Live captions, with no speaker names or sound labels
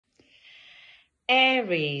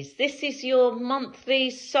Aries, this is your monthly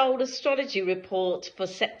soul astrology report for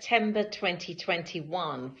September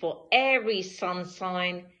 2021 for Aries sun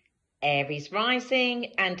sign, Aries rising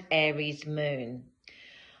and Aries moon.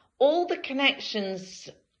 All the connections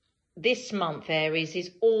this month, Aries,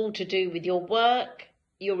 is all to do with your work,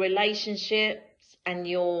 your relationships and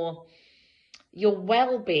your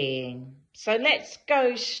well-being. So let's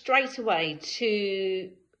go straight away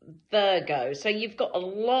to Virgo. So you've got a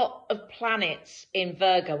lot of planets in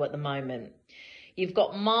Virgo at the moment. You've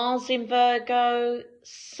got Mars in Virgo,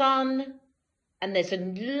 Sun, and there's a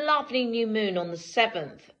lovely new moon on the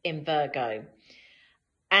 7th in Virgo.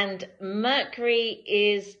 And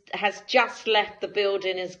Mercury has just left the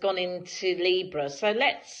building, has gone into Libra. So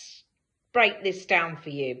let's break this down for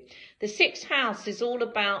you. The 6th house is all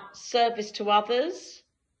about service to others.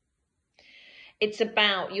 It's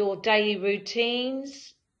about your daily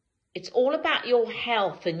routines. It's all about your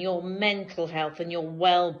health and your mental health and your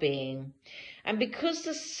well-being. And because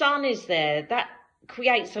the sun is there, that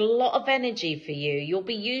creates a lot of energy for you. You'll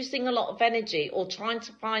be using a lot of energy or trying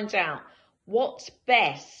to find out what's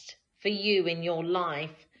best for you in your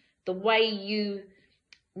life, the way you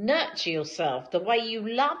nurture yourself, the way you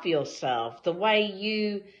love yourself, the way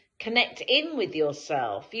you connect in with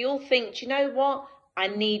yourself. You'll think, do you know what? I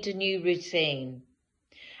need a new routine.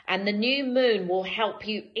 And the new moon will help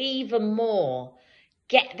you even more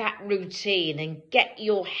get that routine and get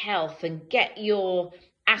your health and get your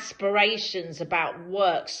aspirations about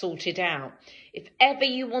work sorted out. If ever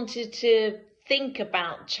you wanted to think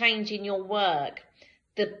about changing your work,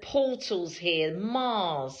 the portals here,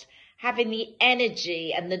 Mars, having the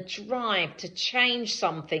energy and the drive to change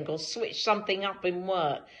something or switch something up in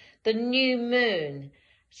work, the new moon,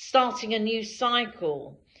 starting a new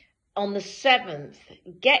cycle, on the 7th,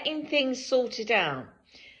 getting things sorted out.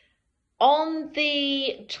 On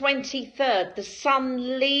the 23rd, the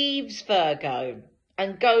sun leaves Virgo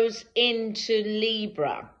and goes into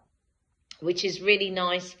Libra, which is really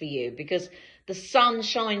nice for you because the sun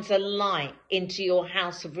shines a light into your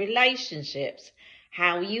house of relationships,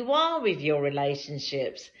 how you are with your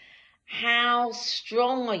relationships, how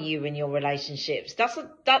strong are you in your relationships.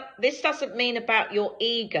 This doesn't mean about your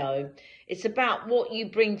ego. It's about what you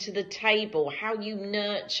bring to the table, how you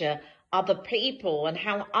nurture other people and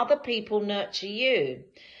how other people nurture you.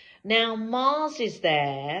 Now, Mars is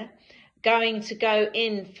there, going to go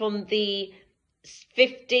in from the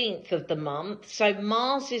 15th of the month. So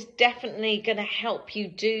Mars is definitely going to help you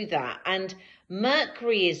do that. And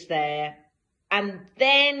Mercury is there. And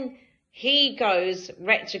then he goes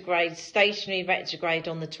retrograde, stationary retrograde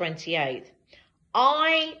on the 28th.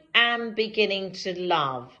 I am beginning to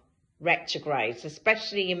love retrogrades,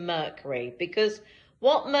 especially in Mercury, because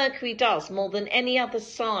what Mercury does more than any other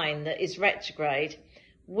sign that is retrograde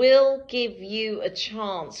will give you a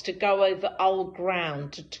chance to go over old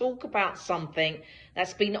ground, to talk about something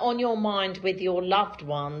that's been on your mind with your loved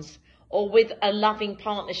ones or with a loving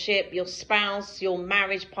partnership, your spouse, your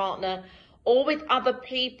marriage partner, or with other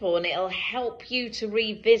people, and it'll help you to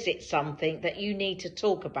revisit something that you need to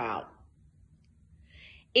talk about.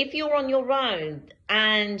 If you're on your own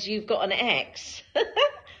and you've got an ex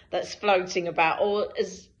that's floating about, or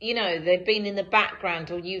as you know, they've been in the background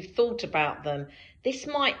or you've thought about them, this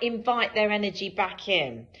might invite their energy back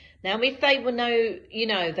in. Now, if they were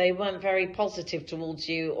they weren't very positive towards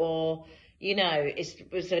you, or,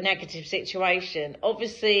 it was a negative situation,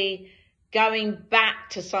 obviously going back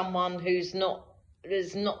to someone who's not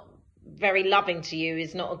very loving to you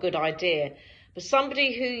is not a good idea. But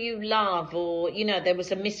somebody who you love, or, there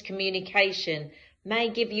was a miscommunication, may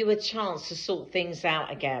give you a chance to sort things out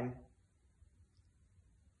again.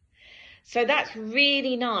 So that's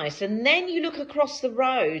really nice. And then you look across the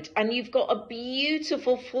road and you've got a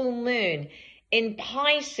beautiful full moon in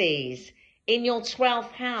Pisces in your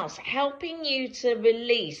 12th house, helping you to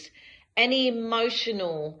release any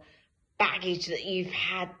emotional baggage that you've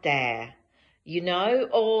had there,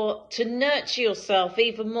 or to nurture yourself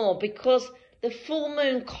even more, because the full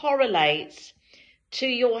moon correlates to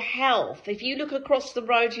your health. If you look across the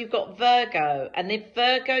road, you've got Virgo. And if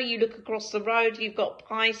Virgo, you look across the road, you've got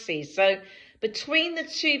Pisces. So between the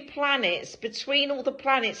two planets, between all the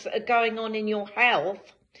planets that are going on in your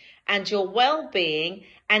health and your well-being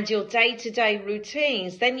and your day-to-day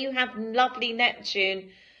routines, then you have lovely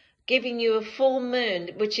Neptune giving you a full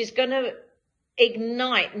moon, which is going to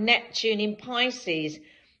ignite Neptune in Pisces.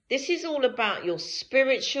 This is all about your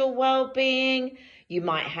spiritual well-being. You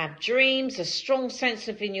might have dreams, a strong sense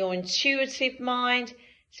of in your intuitive mind.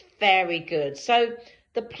 It's very good. So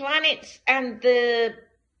the planets and the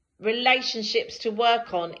relationships to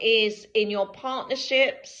work on is in your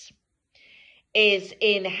partnerships, is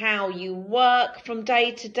in how you work from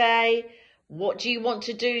day to day. What do you want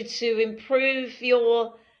to do to improve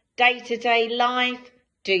your day-to-day life?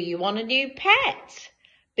 Do you want a new pet?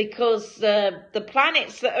 Because the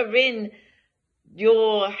planets that are in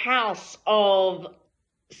your house of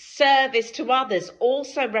service to others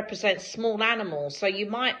also represent small animals. So you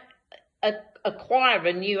might acquire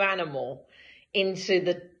a new animal into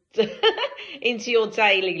the into your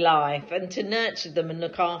daily life, and to nurture them and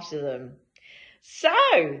look after them.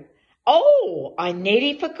 So, oh, I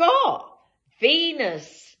nearly forgot.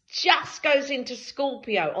 Venus just goes into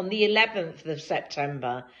Scorpio on the 11th of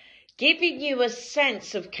September, giving you a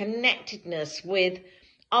sense of connectedness with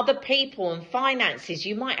other people and finances.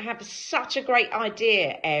 You might have such a great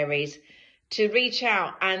idea, Aries, to reach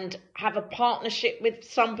out and have a partnership with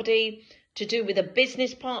somebody, to do with a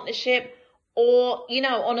business partnership, or, you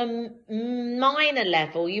know, on a minor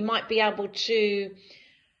level, you might be able to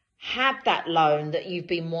have that loan that you've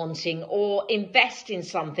been wanting, or invest in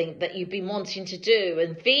something that you've been wanting to do.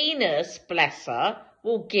 And Venus, bless her,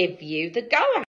 will give you the go